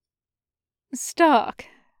Stock.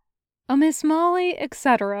 A Miss Molly,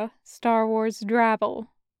 etc. Star Wars Drabble.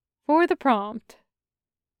 For the prompt.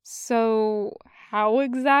 So, how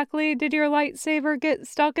exactly did your lightsaber get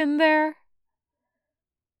stuck in there?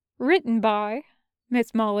 Written by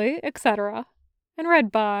Miss Molly, etc. And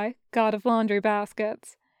read by God of Laundry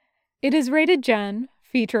Baskets. It is rated Gen,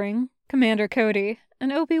 featuring Commander Cody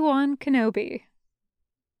and Obi-Wan Kenobi.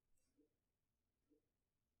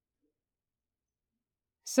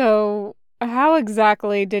 So, how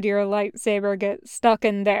exactly did your lightsaber get stuck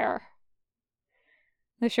in there?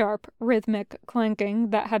 The sharp, rhythmic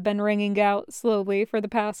clanking that had been ringing out slowly for the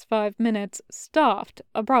past 5 minutes stopped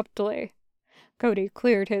abruptly. Cody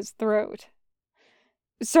cleared his throat.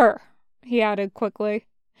 Sir, he added quickly.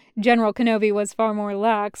 General Kenobi was far more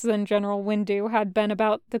lax than General Windu had been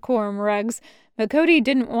about the quorum regs, but Cody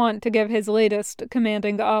didn't want to give his latest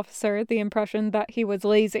commanding officer the impression that he was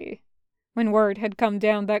lazy. When word had come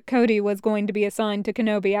down that Cody was going to be assigned to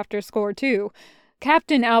Kenobi after Score 2,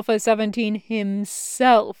 Captain Alpha 17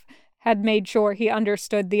 himself had made sure he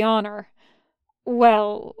understood the honor.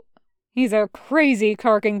 Well, he's a crazy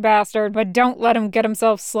carking bastard, but don't let him get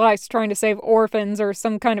himself sliced trying to save orphans or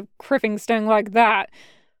some kind of criffing sting like that.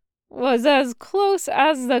 Was as close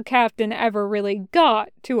as the captain ever really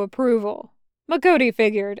got to approval. But Cody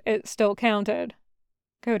figured it still counted.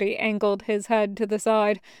 Cody angled his head to the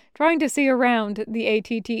side, trying to see around the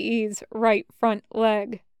ATTE's right front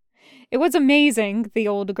leg. It was amazing the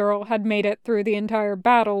old girl had made it through the entire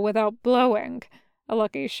battle without blowing. A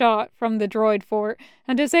lucky shot from the droid fort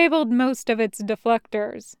had disabled most of its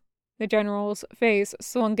deflectors. The general's face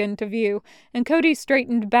swung into view, and Cody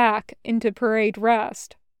straightened back into parade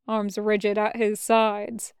rest, arms rigid at his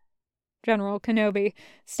sides. General Kenobi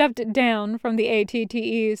stepped down from the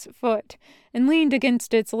ATTE's foot and leaned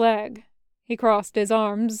against its leg. He crossed his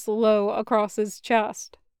arms low across his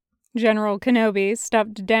chest. General Kenobi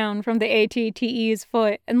stepped down from the ATTE's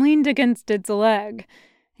foot and leaned against its leg.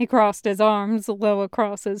 He crossed his arms low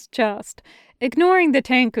across his chest, ignoring the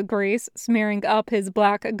tank grease smearing up his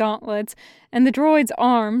black gauntlets and the droid's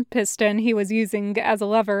arm piston he was using as a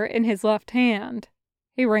lever in his left hand.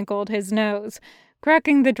 He wrinkled his nose,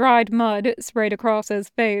 cracking the dried mud sprayed across his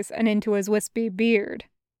face and into his wispy beard.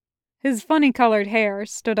 His funny-colored hair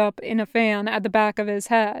stood up in a fan at the back of his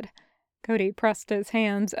head. Cody pressed his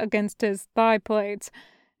hands against his thigh plates.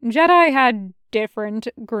 Jedi had different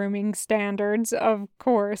grooming standards, of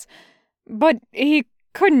course, but he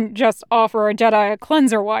couldn't just offer a Jedi a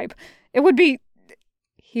cleanser wipe. It would be...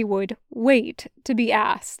 He would wait to be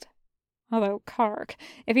asked. Although Kark,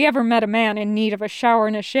 if he ever met a man in need of a shower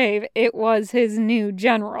and a shave, it was his new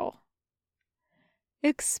general.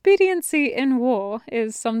 Expediency in war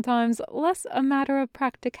is sometimes less a matter of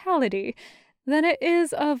practicality than it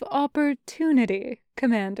is of opportunity,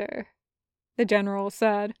 Commander, the general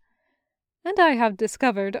said. And I have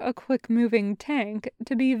discovered a quick-moving tank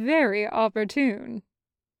to be very opportune.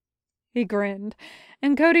 He grinned,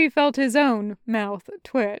 and Cody felt his own mouth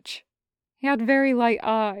twitch. He had very light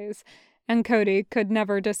eyes, and Cody could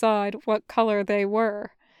never decide what color they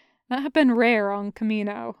were. That had been rare on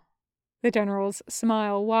Kamino. The general's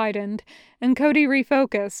smile widened, and Cody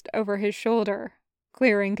refocused over his shoulder,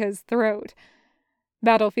 clearing his throat.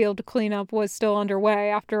 Battlefield cleanup was still underway,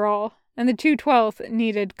 after all, and the 212th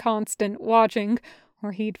needed constant watching,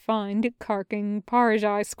 or he'd find Karking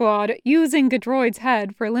Parjai squad using a droid's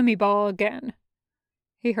head for Limmy Ball again.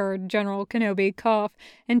 He heard General Kenobi cough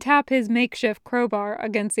and tap his makeshift crowbar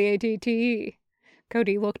against the ATTE.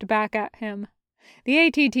 Cody looked back at him. The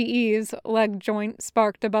ATTE's leg joint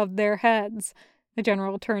sparked above their heads. The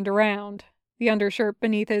general turned around. The undershirt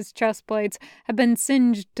beneath his chest plates had been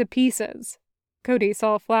singed to pieces. Cody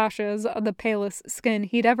saw flashes of the palest skin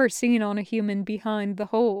he'd ever seen on a human behind the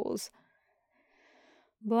holes.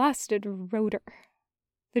 Blasted rotor,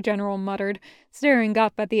 the general muttered, staring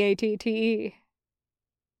up at the ATTE.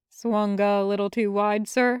 Swung a little too wide,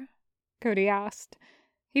 sir? Cody asked.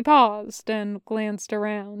 He paused and glanced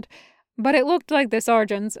around, but it looked like the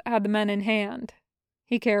sergeants had the men in hand.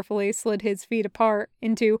 He carefully slid his feet apart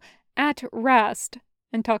into at rest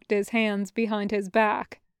and tucked his hands behind his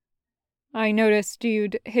back. I noticed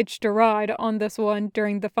you'd hitched a ride on this one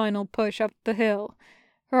during the final push up the hill.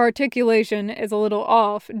 Her articulation is a little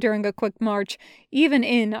off during a quick march, even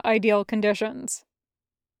in ideal conditions.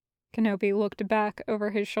 Kenobi looked back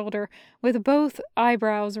over his shoulder with both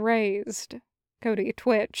eyebrows raised. Cody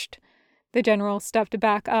twitched. The general stepped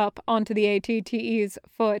back up onto the ATTE's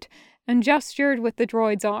foot and gestured with the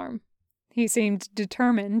droid's arm. He seemed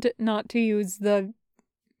determined not to use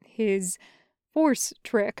his force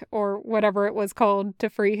trick, or whatever it was called, to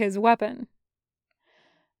free his weapon.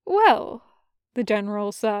 Well, the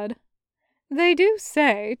general said. They do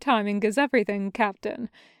say timing is everything, Captain.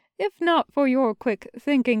 If not for your quick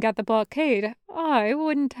thinking at the blockade, I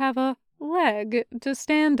wouldn't have a leg to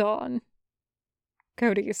stand on.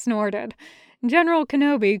 Cody snorted. General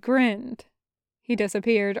Kenobi grinned. He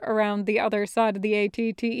disappeared around the other side of the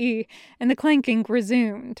ATTE, and the clanking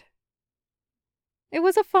resumed. It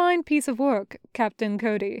was a fine piece of work, Captain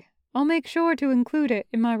Cody. I'll make sure to include it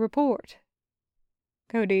in my report.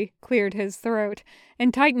 Cody cleared his throat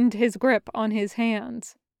and tightened his grip on his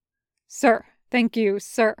hands. Sir, thank you,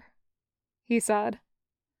 sir, he said.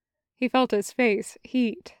 He felt his face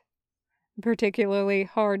heat. A particularly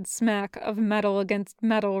hard smack of metal against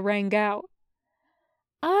metal rang out.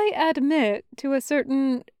 I admit to a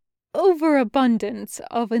certain overabundance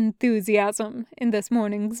of enthusiasm in this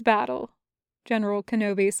morning's battle, General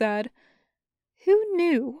Kenobi said. Who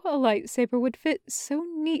knew a lightsaber would fit so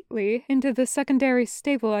neatly into the secondary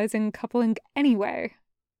stabilizing coupling anyway?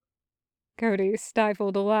 Cody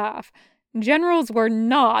stifled a laugh. Generals were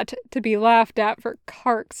not to be laughed at for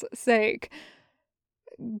Kark's sake.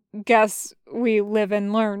 Guess we live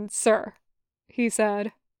and learn, sir, he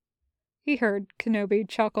said. He heard Kenobi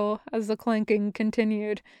chuckle as the clanking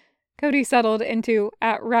continued. Cody settled into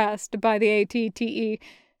at rest by the ATTE,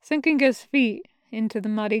 sinking his feet into the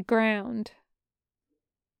muddy ground.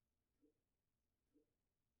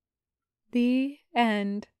 The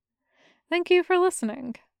end. Thank you for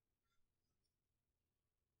listening.